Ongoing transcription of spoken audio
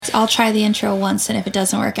I'll try the intro once, and if it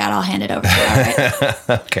doesn't work out, I'll hand it over to you. All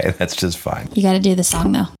right? Okay, that's just fine. You got to do the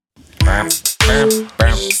song, though.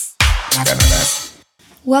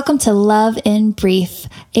 Welcome to Love in Brief,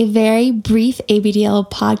 a very brief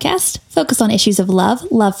ABDL podcast focused on issues of love,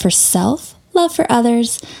 love for self, love for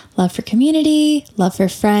others, love for community, love for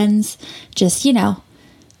friends, just,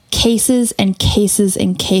 cases and cases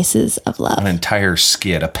and cases of love. An entire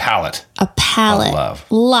skid, a palette. A palette. Of love.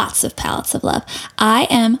 Lots of palettes of love. I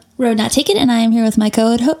am Road Not Ticket, and I am here with my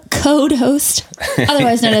code host,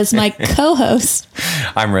 otherwise known as my co-host.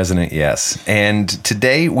 I'm Resonant Yes. And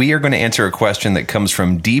today we are going to answer a question that comes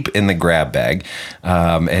from deep in the grab bag.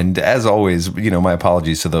 And as always, my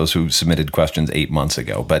apologies to those who submitted questions 8 months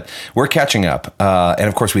ago, but we're catching up. And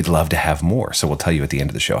of course, we'd love to have more. So we'll tell you at the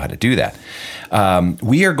end of the show how to do that.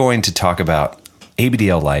 We are going to talk about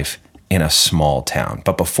ABDL life in a small town.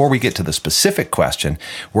 But before we get to the specific question,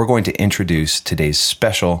 we're going to introduce today's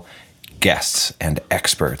special guests and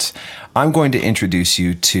experts. I'm going to introduce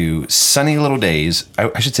you to Sunny Little Days.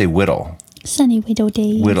 I should say Whittle. Sunny Little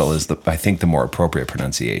Days. Whittle is, I think, the more appropriate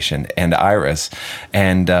pronunciation. And Iris.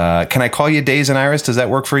 And can I call you Days and Iris? Does that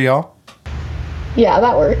work for y'all? Yeah,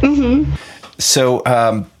 that works. Mm-hmm.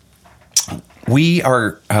 So we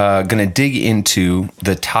are going to dig into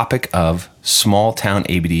the topic of small town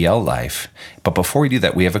ABDL life. But before we do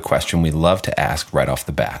that, we have a question we love to ask right off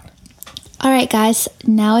the bat. All right, guys,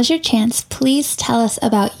 now is your chance. Please tell us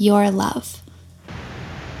about your love.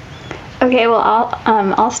 Okay, well,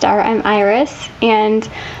 I'll start. I'm Iris, and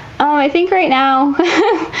I think right now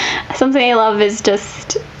something I love is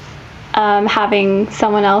just having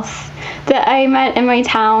someone else that I met in my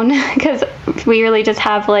town, because we really just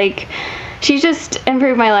have she's just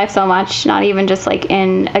improved my life so much, not even just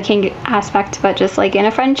in a kink aspect, but just in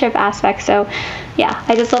a friendship aspect. So yeah,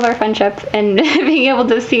 I just love our friendship and being able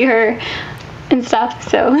to see her and stuff.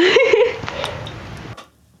 So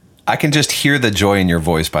I can just hear the joy in your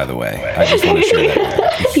voice, by the way. I just want to share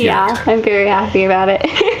that. Yeah, I'm very happy about it.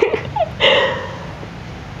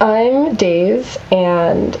 I'm Days,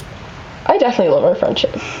 and I definitely love our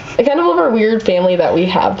friendship. I kind of love our weird family that we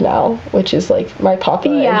have now, which is my papa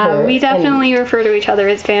and her. We definitely refer to each other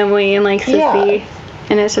as family and sissy. Yeah.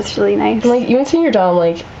 And it's just really nice. Even seeing your dom,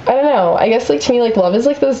 I don't know. I guess to me, love is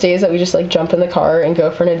those days that we just jump in the car and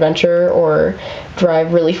go for an adventure or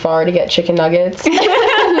drive really far to get chicken nuggets.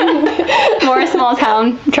 More small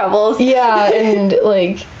town troubles. Yeah, and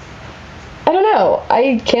I don't know.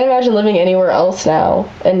 I can't imagine living anywhere else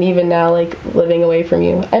now, and even now, living away from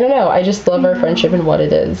you. I don't know. I just love our friendship and what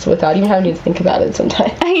it is without even having to think about it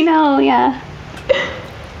sometimes. I know, yeah.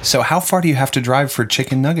 So how far do you have to drive for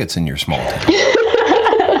chicken nuggets in your small town?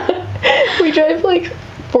 We drive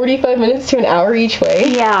 45 minutes to an hour each way.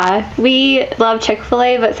 Yeah, we love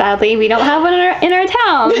Chick-fil-A, but sadly we don't have one in our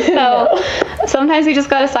town. So no. Sometimes we just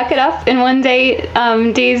gotta suck it up. And one day,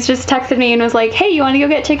 Days just texted me and was like, "Hey, you want to go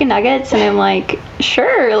get chicken nuggets?" And I'm like,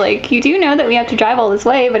 "Sure." You do know that we have to drive all this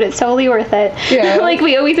way, but it's totally worth it. Yeah.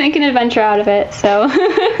 We always make an adventure out of it. So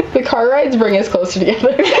the car rides bring us closer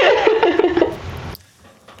together.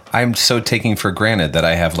 I'm so taking for granted that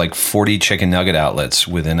I have 40 chicken nugget outlets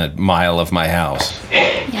within a mile of my house.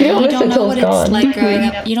 Yeah, you don't know what it's like growing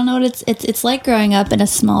up. You don't know what it's like growing up in a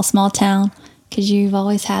small town, because you've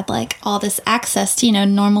always had all this access to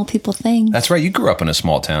normal people things. That's right. You grew up in a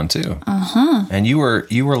small town too. And you were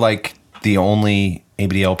the only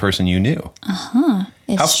ABDL person you knew.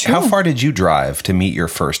 It's true. How far did you drive to meet your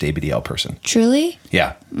first ABDL person? Truly?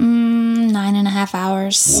 Yeah. 9.5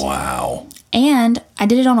 hours. Wow. And I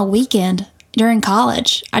did it on a weekend during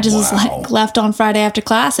college. I just was left on Friday after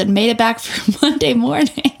class and made it back for Monday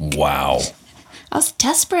morning. Wow. I was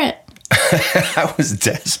desperate. I was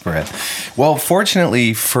desperate. Well,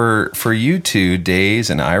 fortunately for you two, Days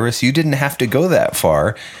and Iris, you didn't have to go that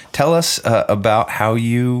far. Tell us about how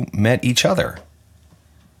you met each other.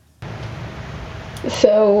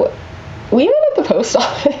 So we met at the post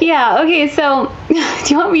office. Yeah, okay, so do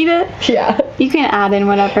you want me to? Yeah. You can add in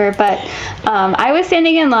whatever, but I was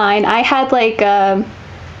standing in line. I had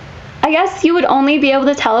I guess you would only be able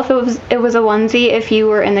to tell if it was a onesie if you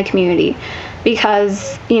were in the community,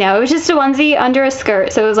 because it was just a onesie under a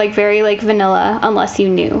skirt, so it was very vanilla unless you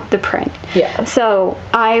knew the print. Yeah. So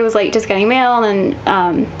I was just getting mail, and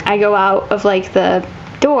I go out of the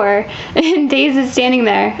door, and Days is standing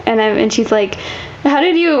there, and she's like, what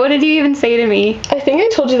did you even say to me? I think I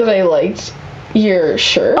told you that I liked You're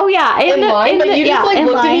sure? Oh yeah, in line, but you just like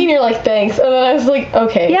looked at me and you're like, thanks, and then I was like,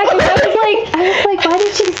 okay. Yeah, because I was like, why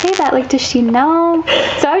did she say that? Like, does she know?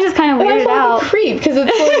 So I was just kind of weirded out. A creep, because it's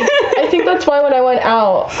like, I think that's why when I went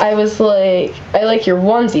out, I was like, I like your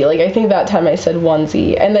onesie. Like, I think that time I said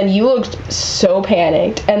onesie, and then you looked so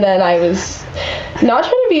panicked, and then I was not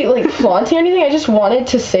trying to be like flaunting or anything. I just wanted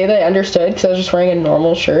to say that I understood because I was just wearing a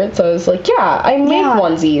normal shirt. So I was like, yeah, I make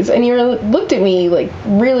onesies, and you looked at me like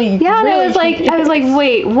really. Yeah, and really I was like,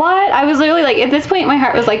 wait, what? I was literally like, at this point, my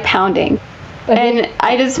heart was like pounding. And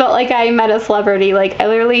I just felt like I met a celebrity. Like, I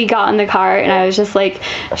literally got in the car and I was just like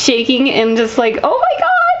shaking and just like, oh my god,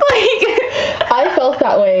 like. I felt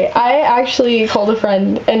that way. I actually called a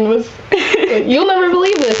friend and was like, you'll never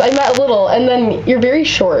believe this, I met Little, and then you're very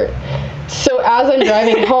short. So as I'm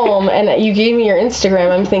driving home and you gave me your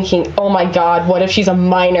Instagram, I'm thinking, oh my god, what if she's a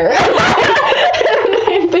minor?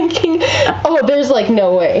 I'm thinking, oh, there's like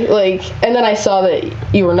no way. Like, and then I saw that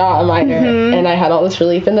you were not a minor, and I had all this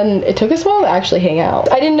relief, and then it took us a while to actually hang out.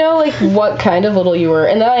 I didn't know like what kind of Little you were,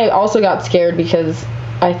 and then I also got scared because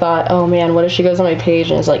I thought, oh man, what if she goes on my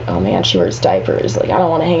page and is like, oh man, she wears diapers, like I don't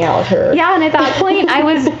want to hang out with her. Yeah, and at that point I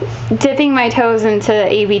was dipping my toes into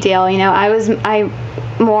ABDL, you know. I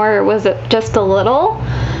more was just a little,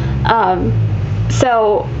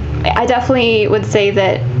 so I definitely would say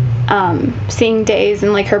that seeing Days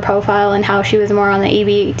and like her profile and how she was more on the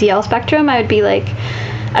ABDL spectrum, I would be like,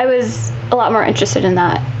 I was a lot more interested in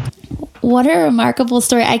that. What a remarkable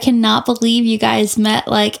story. I cannot believe you guys met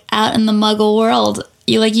like out in the Muggle world.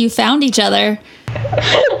 You found each other.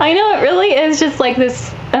 I know, it really is just like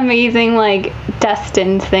this amazing, like,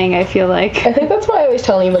 destined thing, I feel like. I think that's why I always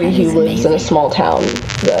tell anybody who lives in a small town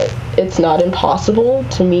that it's not impossible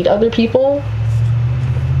to meet other people.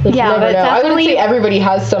 Like, yeah, but I wouldn't say everybody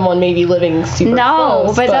has someone maybe living super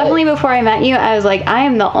close. But definitely before I met you, I was like, I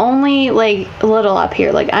am the only, like, Little up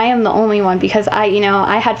here. Like, I am the only one because I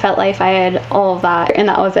had FetLife, I had all of that, and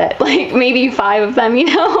that was it. Like, maybe 5 of them,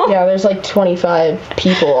 Yeah, there's like 25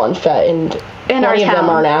 people on Fet, and 20 of them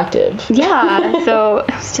aren't active. Yeah, so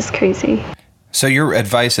it's just crazy. So your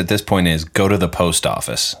advice at this point is go to the post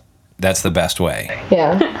office. That's the best way.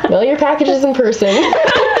 Yeah, mail your packages in person.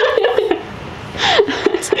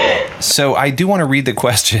 So I do want to read the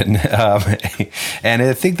question, and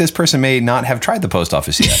I think this person may not have tried the post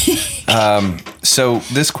office yet. So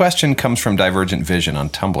this question comes from Divergent Vision on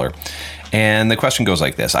Tumblr, and the question goes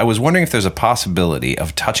like this. I was wondering if there's a possibility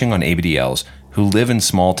of touching on ABDLs who live in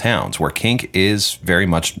small towns where kink is very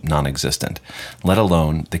much non-existent, let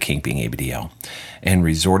alone the kink being ABDL, and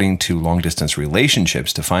resorting to long-distance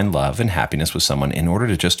relationships to find love and happiness with someone in order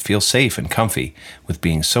to just feel safe and comfy with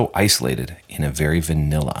being so isolated in a very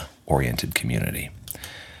vanilla-oriented community.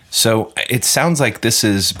 So it sounds like this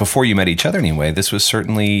is, before you met each other anyway, this was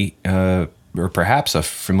certainly, or perhaps a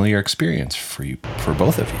familiar experience for you, for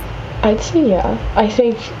both of you. I'd say yeah. I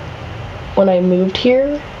think when I moved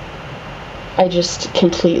here, I just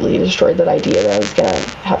completely destroyed that idea that I was going to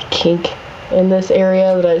have kink in this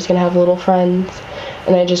area, that I was going to have little friends.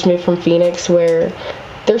 And I just moved from Phoenix, where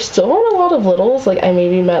there still aren't a lot of littles. Like, I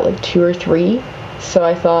maybe met like 2 or 3. So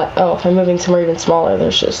I thought, oh, if I'm moving somewhere even smaller,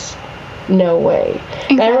 there's just no way. Exactly.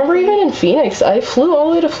 And I remember even in Phoenix, I flew all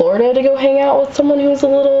the way to Florida to go hang out with someone who was a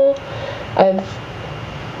little.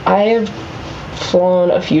 I have flown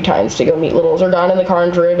a few times to go meet littles, or gone in the car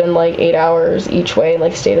and driven like 8 hours each way and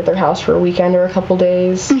like stayed at their house for a weekend or a couple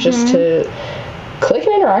days just to click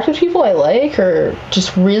and interact with people I like, or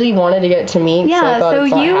just really wanted to get to meet. Yeah, so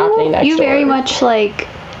you very much like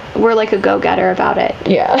were like a go-getter about it.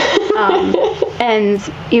 Yeah. And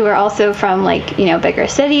you were also from like, bigger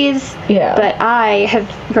cities. Yeah. But I have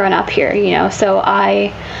grown up here, so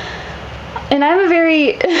I'm a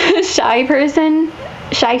very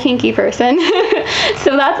shy kinky person.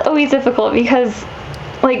 So that's always difficult because,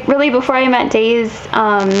 like, really before I met Days,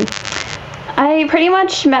 I pretty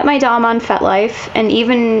much met my dom on FetLife, and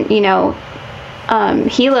even,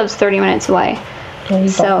 he lives 30 minutes away.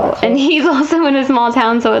 So, and he's also in a small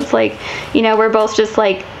town, so it's like, we're both just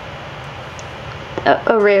like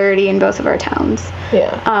a rarity in both of our towns.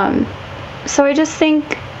 Yeah. So I just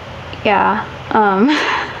think, yeah.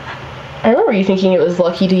 I remember you thinking it was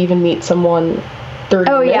lucky to even meet someone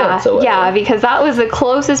 30 minutes away. Yeah, because that was the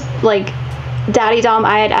closest, like, daddy dom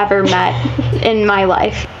I had ever met in my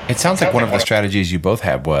life. It sounds like one of the strategies you both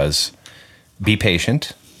had was be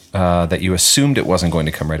patient, that you assumed it wasn't going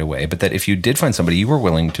to come right away, but that if you did find somebody, you were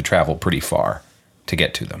willing to travel pretty far to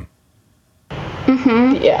get to them.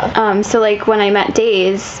 Mm-hmm. Yeah. So, like, when I met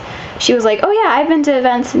Days, she was like, oh, yeah, I've been to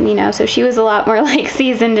events, and, so she was a lot more, like,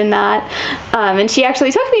 seasoned in that. And she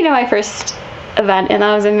actually took me to my first event, and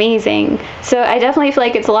that was amazing. So I definitely feel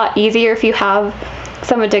like it's a lot easier if you have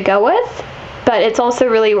someone to go with, but it's also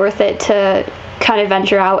really worth it to kind of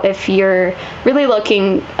venture out if you're really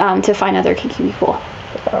looking to find other kinky people.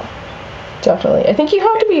 Yeah, definitely. I think you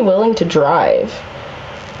have to be willing to drive.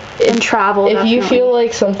 And travel, If you feel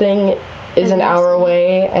like something is an hour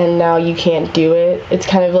away and now you can't do it, it's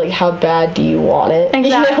kind of like, how bad do you want it?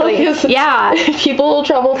 Exactly. You know? 'Cause Yeah. people will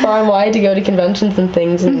travel far and wide to go to conventions and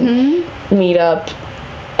things and meet up.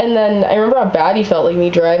 And then I remember how bad you felt, like me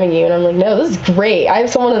driving you, and I'm like, no, this is great. I have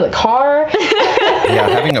someone in the car. Yeah,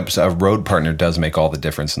 having a road partner does make all the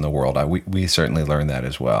difference in the world. We certainly learned that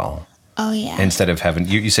as well. Oh, yeah. Instead of having,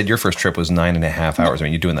 you said your first trip was 9.5 hours. I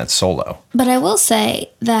mean, you're doing that solo. But I will say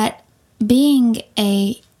that being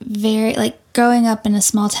growing up in a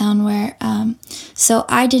small town where, so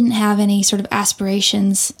I didn't have any sort of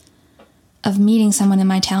aspirations of meeting someone in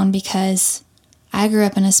my town, because I grew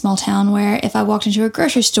up in a small town where if I walked into a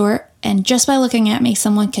grocery store and just by looking at me,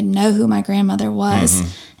 someone could know who my grandmother was.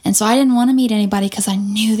 And so I didn't want to meet anybody because I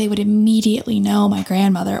knew they would immediately know my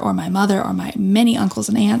grandmother or my mother or my many uncles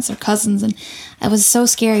and aunts or cousins. And it was so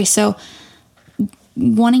scary. So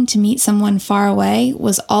wanting to meet someone far away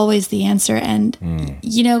was always the answer. And,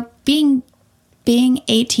 you know, being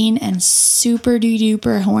 18 and super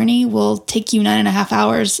duper horny will take you 9.5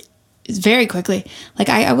 hours very quickly. Like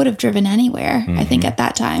I would have driven anywhere, I think, at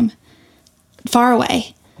that time, far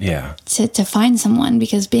away. Yeah. To find someone,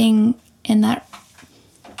 because being in that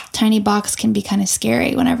tiny box can be kind of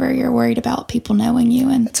scary whenever you're worried about people knowing you.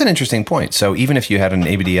 And That's an interesting point. So even if you had an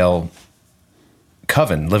ABDL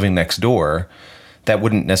coven living next door, that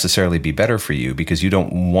wouldn't necessarily be better for you, because you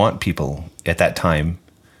don't want people at that time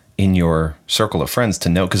in your circle of friends to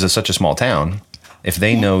know, because it's such a small town. If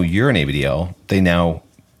they know you're an ABDL,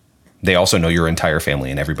 they also know your entire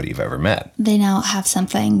family and everybody you've ever met. they now have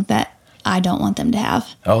something that I don't want them to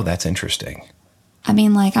have. Oh, that's interesting. I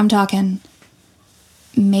mean, like, I'm talking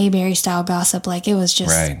Mayberry style gossip. Like, it was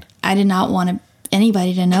just, Right. I did not want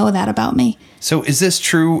anybody to know that about me. So is this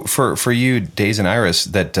true for you, Days and Iris,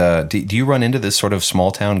 that do you run into this sort of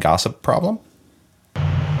small town gossip problem?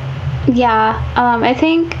 Yeah, I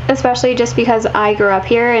think especially just because I grew up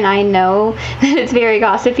here and I know that it's very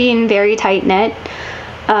gossipy and very tight-knit.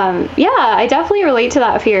 Yeah, I definitely relate to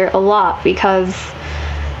that fear a lot because,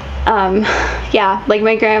 yeah, like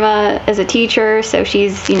my grandma is a teacher, so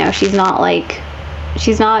she's not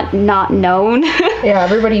known. Yeah,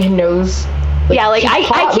 everybody knows. Yeah, like I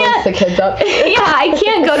can't. The kids up. Yeah, I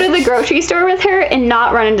can't go to the grocery store with her and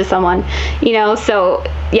not run into someone, so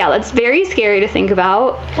yeah, that's very scary to think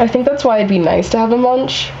about. I think that's why it'd be nice to have a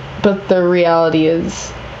munch, but the reality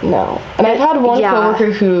is no. And I've had one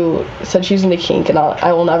coworker who said she's into kink, and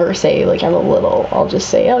I will never say like I'm a little. I'll just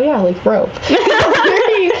say, oh yeah, like rope.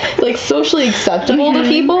 Very like socially acceptable to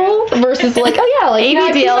people versus like, oh yeah, like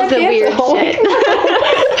ABDL is a weird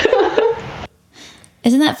shit.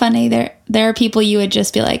 Isn't that funny? There are people you would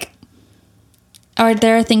just be like, or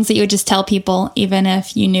there are things that you would just tell people even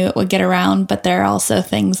if you knew it would get around, but there are also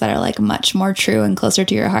things that are like much more true and closer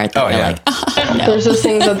to your heart that you're like, oh, no. There's those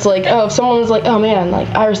things that's like, oh, if someone was like, oh man, like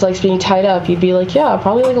Iris likes being tied up, you'd be like, yeah,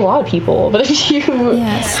 probably like a lot of people. But if you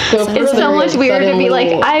Yes. go So further, It's so much weird to be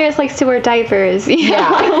like, Iris likes to wear diapers. Like,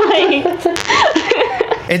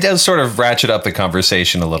 It does sort of ratchet up the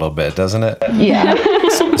conversation a little bit, doesn't it? yeah.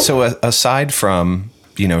 So aside from,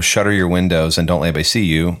 shutter your windows and don't let anybody see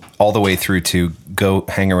you, all the way through to go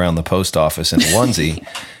hang around the post office in a onesie,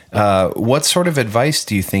 what sort of advice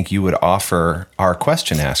do you think you would offer our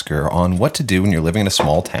question asker on what to do when you're living in a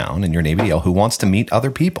small town and you're an ABDL who wants to meet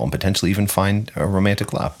other people and potentially even find a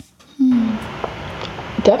romantic love?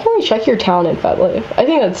 Definitely check your town in FetLife. I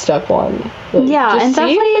think that's step one. Like, Yeah, just and see if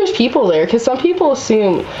definitely- there's people there, because some people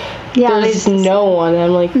assume there's no one. And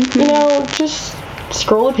I'm like, just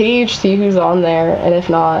scroll a page, see who's on there, and if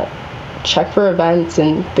not, check for events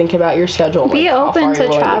and think about your schedule. be like, how open far to you're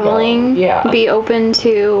willing traveling. go. Yeah. Be open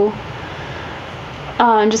to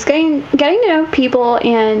just getting to know people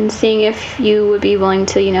and seeing if you would be willing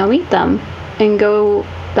to, meet them and go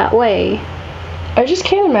that way. I just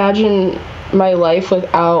can't imagine my life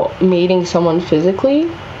without meeting someone physically,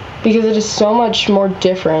 because it is so much more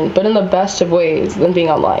different, but in the best of ways, than being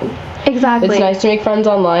online. Exactly. It's nice to make friends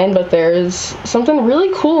online, but there's something really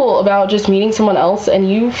cool about just meeting someone else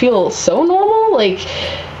and you feel so normal. Like,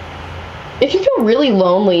 it can feel really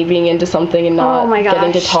lonely being into something and not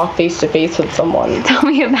getting to talk face to face with someone. Tell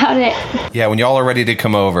me about it. Yeah, when y'all are ready to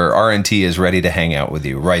come over, RNT is ready to hang out with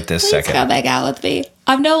you right this Please second. come back out with me.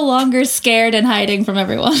 I'm no longer scared and hiding from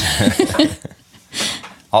everyone.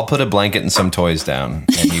 I'll put a blanket and some toys down,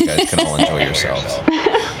 and you guys can all enjoy yourselves.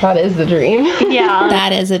 That is the dream. Yeah.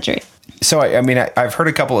 That is a dream. So, I mean, I've heard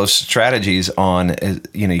a couple of strategies on,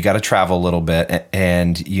 you got to travel a little bit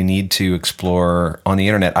and you need to explore on the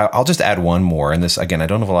internet. I'll just add one more. And this, again, I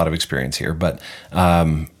don't have a lot of experience here, but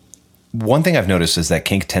one thing I've noticed is that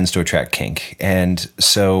kink tends to attract kink. And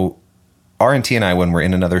so RNT and I, when we're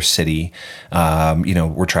in another city,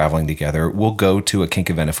 we're traveling together, we'll go to a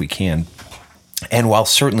kink event if we can. And while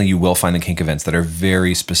certainly you will find the kink events that are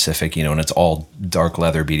very specific, and it's all dark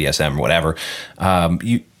leather, BDSM, or whatever,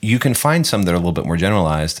 you can find some that are a little bit more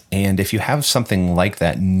generalized. And if you have something like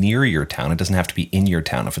that near your town, it doesn't have to be in your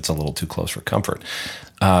town if it's a little too close for comfort.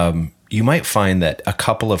 You might find that a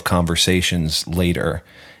couple of conversations later,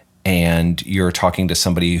 and you're talking to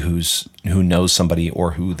somebody who knows somebody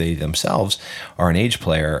or who they themselves are an age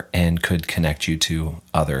player and could connect you to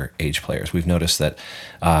other age players. We've noticed that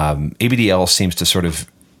ABDL seems to sort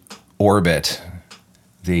of orbit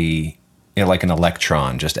like an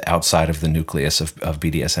electron just outside of the nucleus of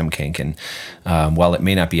BDSM kink. And while it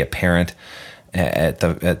may not be apparent at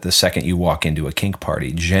the second you walk into a kink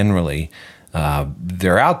party, generally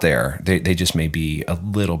they're out there. They just may be a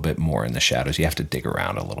little bit more in the shadows. You have to dig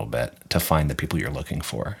around a little bit to find the people you're looking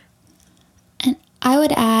for. And I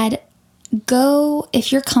would add, go,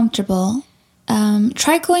 if you're comfortable,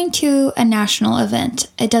 try going to a national event.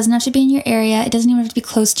 It doesn't have to be in your area. It doesn't even have to be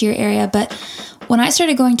close to your area. But when I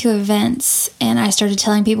started going to events and I started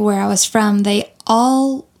telling people where I was from, they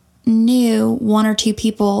all knew one or two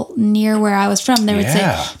people near where I was from. They would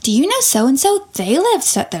say, do you know so-and-so? They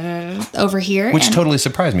live over here. Which totally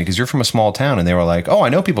surprised me because you're from a small town and they were like, oh, I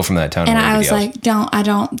know people from that town. And I was like, don't,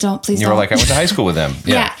 please don't. You were like, I went to high school with them.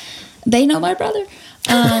 Yeah. They know my brother.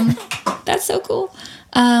 That's so cool.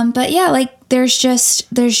 But yeah, like there's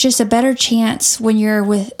just a better chance when you're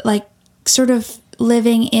with like sort of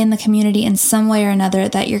living in the community in some way or another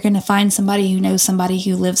that you're going to find somebody who knows somebody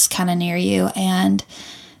who lives kind of near you and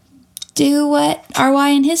do what RY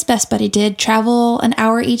and his best buddy did, travel an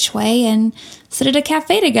hour each way and sit at a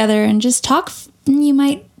cafe together and just talk. And you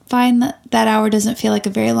might find that hour doesn't feel like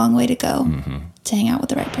a very long way to go to hang out with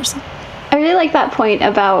the right person. I really like that point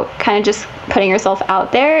about kind of just putting yourself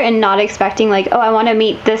out there and not expecting like, oh, I want to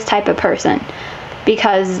meet this type of person,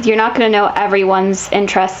 because you're not going to know everyone's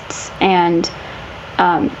interests and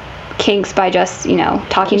kinks by just,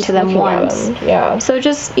 talking to them once. Yeah. So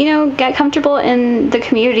just, get comfortable in the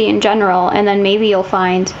community in general, and then maybe you'll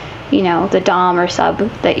find, the dom or sub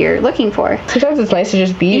that you're looking for. Sometimes it's nice to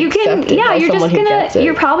just be accepted by someone who gets it.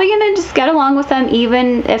 You're probably gonna just get along with them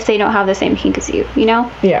even if they don't have the same kink as you,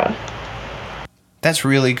 Yeah. That's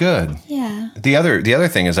really good. Yeah. The other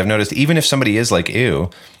thing is I've noticed even if somebody is like, ew,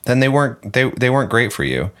 then they weren't great for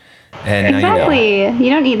you. And exactly. Now you know. You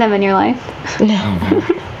don't need them in your life.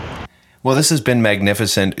 No. Well, this has been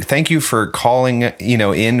magnificent. Thank you for calling,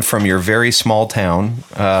 in from your very small town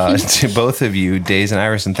to both of you, Days and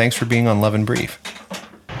Iris, and thanks for being on Love and Brief.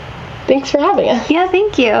 Thanks for having us. Yeah,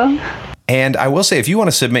 thank you. And I will say, if you want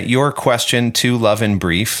to submit your question to Love and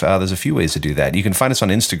Brief, there's a few ways to do that. You can find us on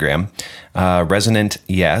Instagram. Resonant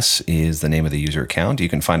Yes is the name of the user account. You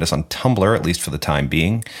can find us on Tumblr, at least for the time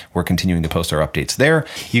being. We're continuing to post our updates there.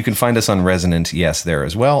 You can find us on Resonant Yes there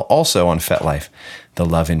as well. Also on FetLife, the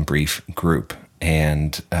Love and Brief group.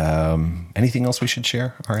 And anything else we should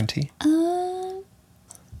share, RNT?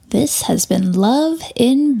 This has been Love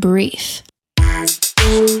in Brief. Love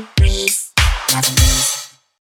in Brief.